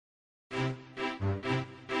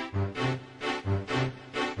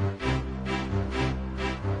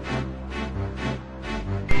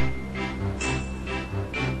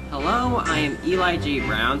Hello, I am Eli J.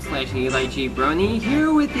 Brown / Eli J. Brony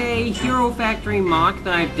here with a Hero Factory mock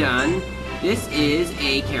that I've done. This is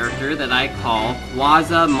a character that I call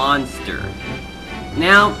Quaza Monster.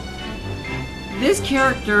 Now, this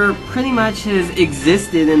character pretty much has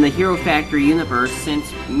existed in the Hero Factory universe since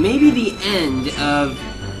maybe the end of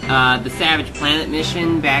the Savage Planet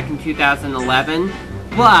mission back in 2011,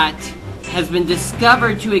 but has been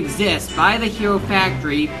discovered to exist by the Hero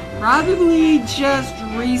Factory probably just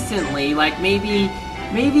recently. Like maybe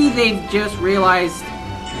they've just realized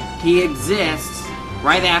he exists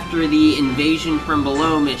right after the Invasion from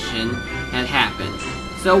Below mission had happened.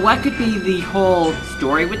 So what could be the whole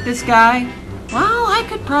story with this guy? Well, I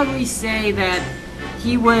could probably say that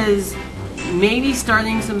he was maybe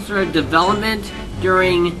starting some sort of development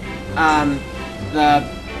during the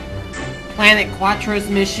Planet Quatra's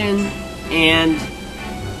mission, and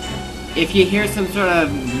if you hear some sort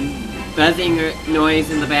of buzzing noise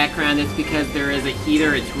in the background, it's because there is a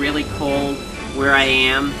heater. It's really cold where I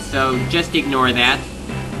am, so just ignore that.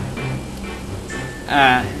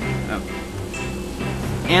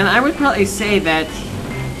 And I would probably say that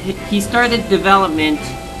he started development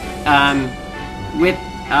with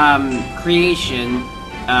creation,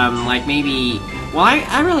 like maybe... Well,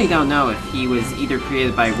 I really don't know if he was either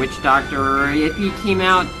created by Witch Doctor or if he came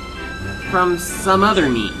out from some other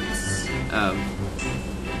means of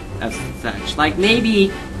such. Like maybe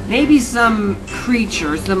some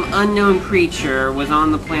creature, some unknown creature was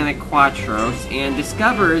on the planet Quatros and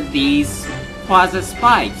discovered these Quaza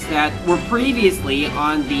spikes that were previously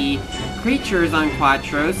on the creatures on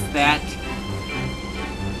Quatros that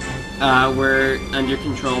were under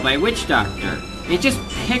control by Witch Doctor. He just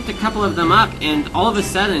picked a couple of them up, and all of a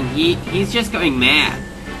sudden he's just going mad.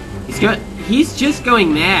 He's just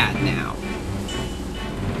going mad now.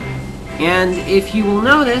 And if you will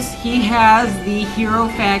notice, he has the Hero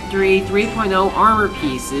Factory 3.0 armor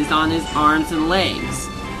pieces on his arms and legs.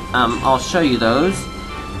 I'll show you those.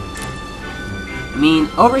 I mean,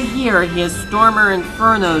 over here he has Stormer and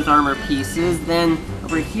Inferno's armor pieces, then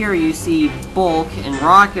over here you see Bulk and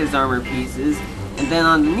Rocka's armor pieces, and then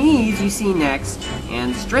on the knees you see Next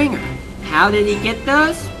and Stringer. How did he get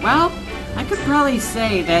those? Well, I could probably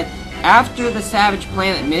say that after the Savage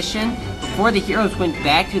Planet mission, before the heroes went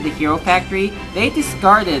back to the Hero Factory, they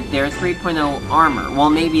discarded their 3.0 armor. Well,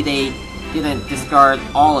 maybe they didn't discard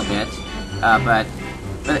all of it,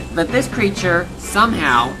 but this creature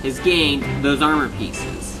somehow has gained those armor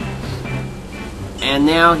pieces. And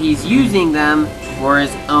now he's using them for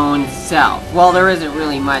his own self. Well, there isn't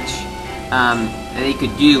really much that he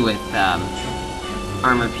could do with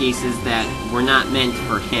armor pieces that were not meant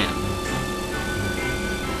for him.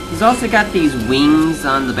 He's also got these wings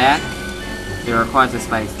on the back. There are Quaza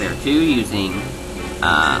spikes there too, using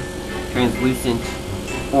translucent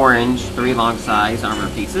orange 3 long size armor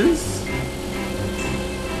pieces.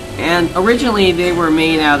 And originally they were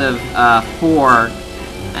made out of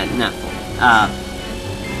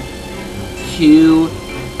 2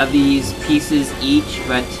 of these pieces each,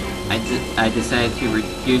 but I decided to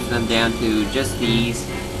reduce them down to just these.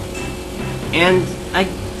 And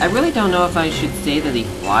I really don't know if I should say that he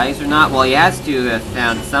flies or not. Well, he has to have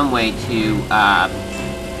found some way to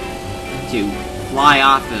fly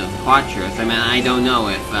off of Quatros. I mean, I don't know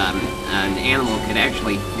if an animal could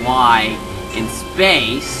actually fly in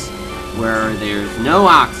space where there's no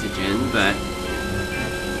oxygen, but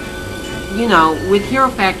you know, with Hero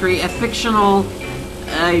Factory, a fictional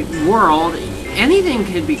world, anything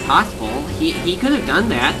could be possible. He could have done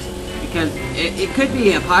that, because it could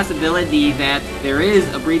be a possibility that there is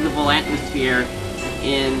a breathable atmosphere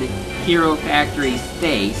in Hero Factory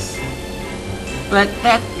space. But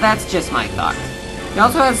that's just my thought. He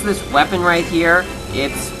also has this weapon right here.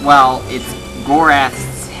 It's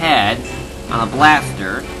Gorast's head on a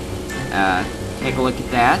blaster. Take a look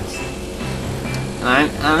at that. And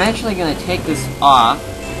I'm actually going to take this off,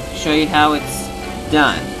 show you how it's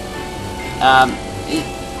done.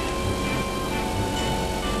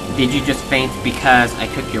 Did you just faint because I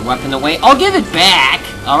took your weapon away? I'll give it back,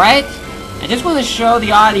 alright? I just want to show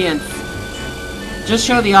the audience,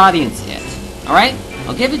 it, alright?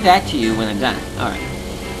 I'll give it back to you when I'm done, alright.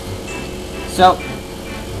 So,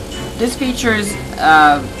 this features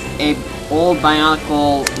a old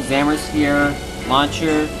Bionicle Xamasphere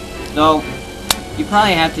launcher, though you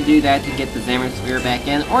probably have to do that to get the Xamasphere back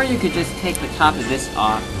in, or you could just take the top of this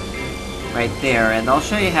off right there, and I'll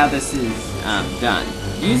show you how this is done.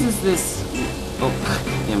 Uses this,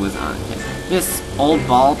 it was on, okay. This old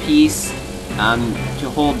ball piece to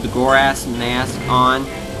hold the Gorast mask on,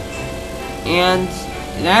 and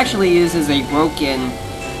it actually uses a broken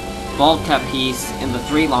bulk cut piece in the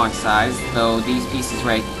 3 long size, though these pieces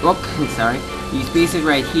right... Oh, sorry. These pieces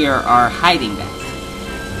right here are hiding that.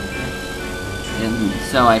 And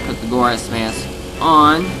so I put the Goris mask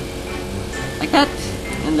on, like that,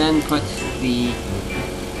 and then put it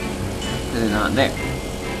on there.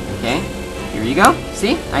 Okay, here you go.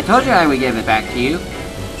 See? I told you I would give it back to you.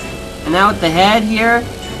 And now with the head here,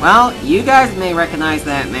 well, you guys may recognize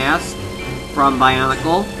that mask from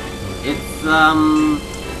Bionicle. It's,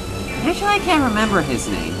 actually I can't remember his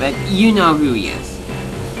name, but you know who he is.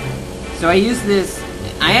 So I used this,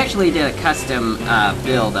 I actually did a custom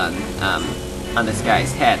build on this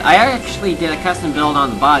guy's head. I actually did a custom build on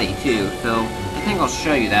the body too, so I think I'll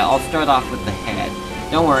show you that. I'll start off with the head.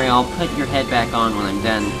 Don't worry, I'll put your head back on when I'm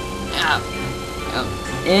done.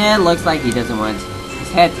 It looks like he doesn't want his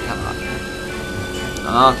head to come off.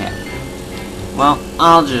 Okay. Well,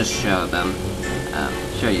 I'll just show them.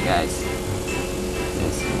 Show you guys.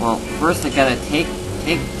 This. Well, first I gotta take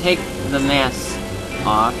the mask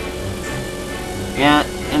off. Yeah,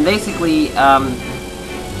 and basically,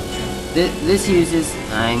 this uses,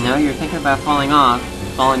 I know you're thinking about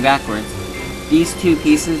falling backwards, these 2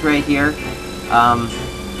 pieces right here,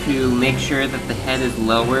 to make sure that the head is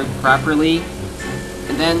lowered properly.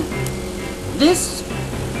 And then, this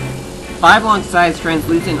 5 long size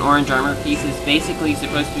translucent orange armor piece is basically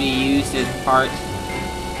supposed to be used as part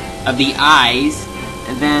of the eyes.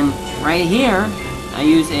 And then, right here, I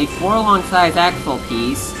use a 4 long size axle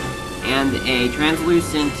piece and a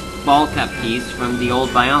translucent ball cut piece from the old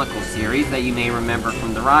Bionicle series that you may remember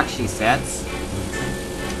from the Roxy sets.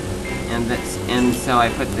 And so I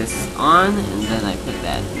put this on, and then I put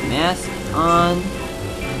that mask on,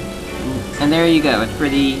 and there you go. It's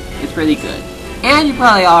pretty good. And you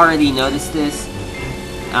probably already noticed this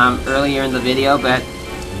earlier in the video, but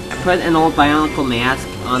I put an old Bionicle mask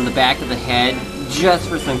on the back of the head just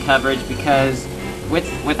for some coverage, because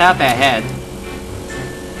without that head,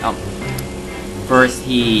 first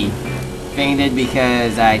he fainted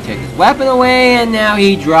because I took his weapon away, and now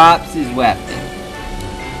he drops his weapon.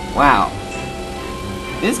 Wow.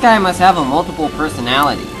 This guy must have a multiple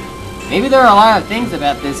personality. Maybe there are a lot of things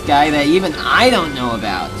about this guy that even I don't know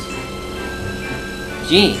about.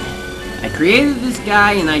 Gee, I created this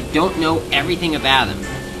guy and I don't know everything about him.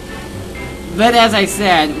 But as I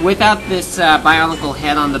said, without this Bionicle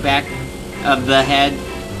head on the back of the head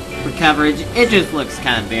for coverage, it just looks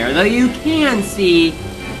kind of bare. Though you can see,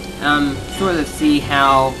 sort of see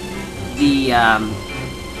how the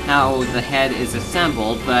head is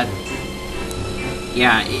assembled, but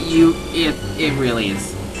yeah, it really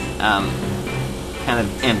is kind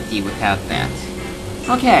of empty without that.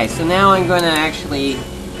 Okay, so now I'm going to actually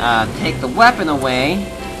take the weapon away,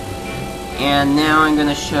 and now I'm going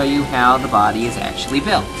to show you how the body is actually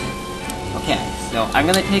built. Okay, so I'm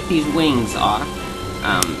going to take these wings off,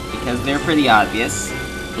 because they're pretty obvious.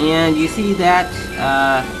 And you see that,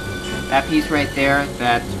 that piece right there,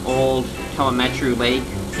 that old Tomometru Lake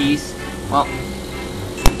piece? Well,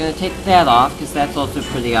 I'm going to take that off, because that's also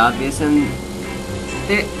pretty obvious. And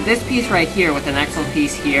this piece right here, with an axle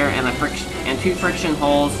piece here, and and 2 friction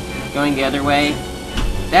holes going the other way,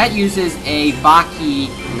 that uses a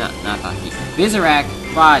Vizirac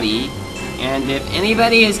body. And if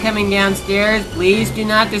anybody is coming downstairs, please do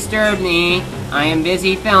not disturb me. I am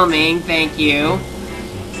busy filming, thank you.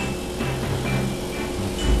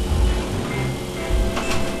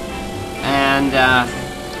 And,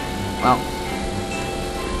 well,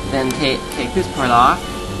 then take this part off.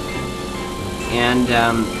 And,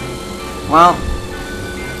 well,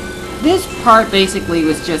 this part basically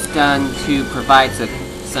was just done to provide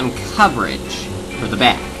some coverage for the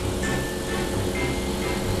back.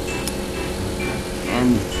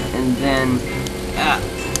 And then,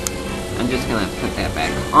 I'm just gonna put that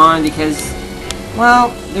back on because,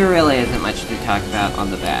 well, there really isn't much to talk about on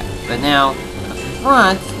the back. But now, the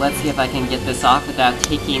front, let's see if I can get this off without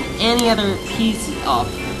taking any other pieces off.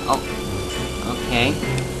 Oh, okay.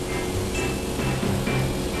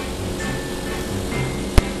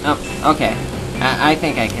 Oh, okay. I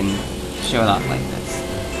think I can show it off like this.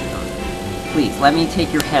 Please, let me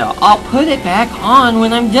take your head off. I'll put it back on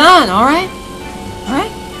when I'm done, alright?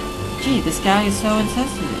 Alright? Gee, this guy is so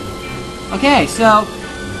insensitive. Okay, so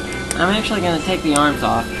I'm actually going to take the arms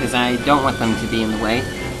off because I don't want them to be in the way.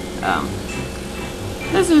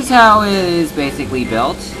 This is how it is basically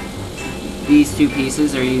built. These 2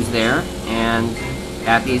 pieces are used there, and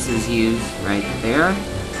that piece is used right there.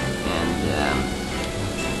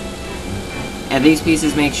 And these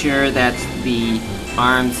pieces make sure that the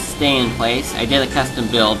arms stay in place. I did a custom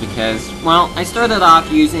build because, well, I started off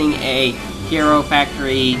using a Hero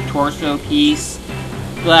Factory torso piece,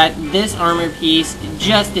 but this armor piece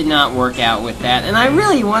just did not work out with that, and I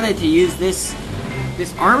really wanted to use this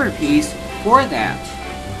armor piece for that,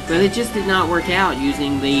 but it just did not work out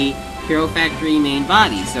using the Hero Factory main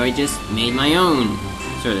body, so I just made my own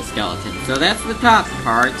sort of skeleton. So that's the top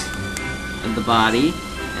part of the body,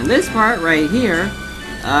 and this part right here,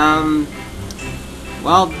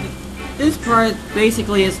 well, this part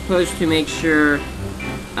basically is supposed to make sure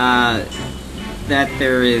that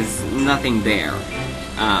there is nothing there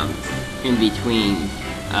in between.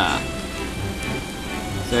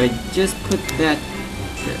 So I just put that.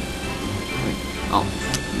 Oh,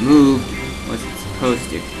 moved. What's it supposed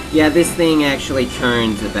to? Yeah, this thing actually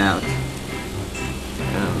turns about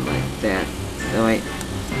like that.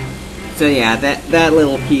 So yeah, that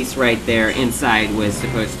little piece right there inside was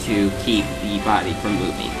supposed to keep the body from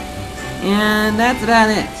moving. And that's about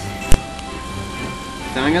it.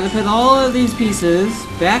 So I'm gonna put all of these pieces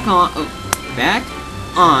back on,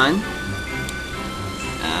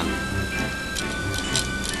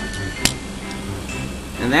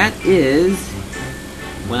 and that is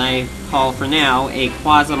what I call for now a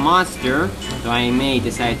Quaza monster, though I may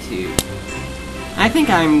decide to. I think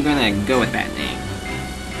I'm gonna go with that name.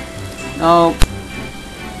 Oh,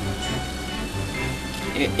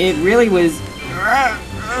 it really was.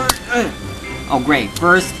 Oh great!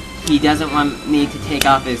 First, he doesn't want me to take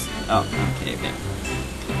off his. Oh, okay, there.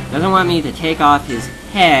 Doesn't want me to take off his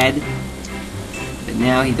head, but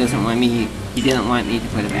now he doesn't want me. He didn't want me to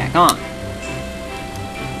put it back on.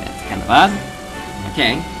 That's kind of odd.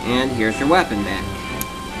 Okay, and here's your weapon back.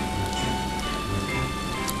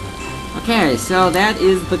 Okay, so that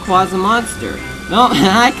is the Quaza monster. No,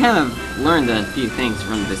 I kind of learned a few things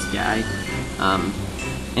from this guy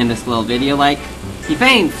in this little video, like he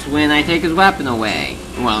faints when I take his weapon away.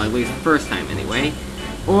 Well, at least the first time anyway.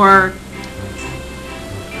 Or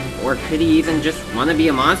could he even just want to be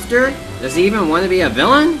a monster? Does he even want to be a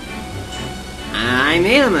villain? I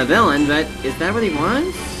made him a villain, but is that what he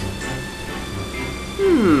wants?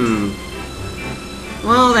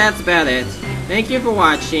 Well, that's about it. Thank you for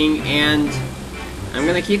watching, and I'm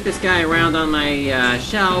gonna keep this guy around on my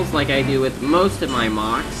shelves like I do with most of my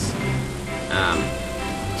mocks,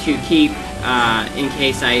 to keep in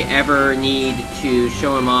case I ever need to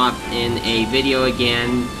show him off in a video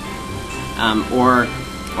again, or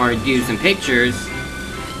do some pictures.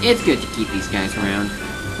 It's good to keep these guys around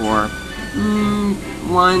for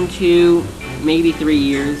 1, 2, maybe 3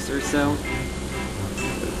 years or so.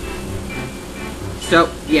 So,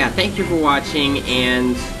 yeah, thank you for watching,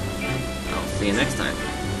 and I'll see you next time.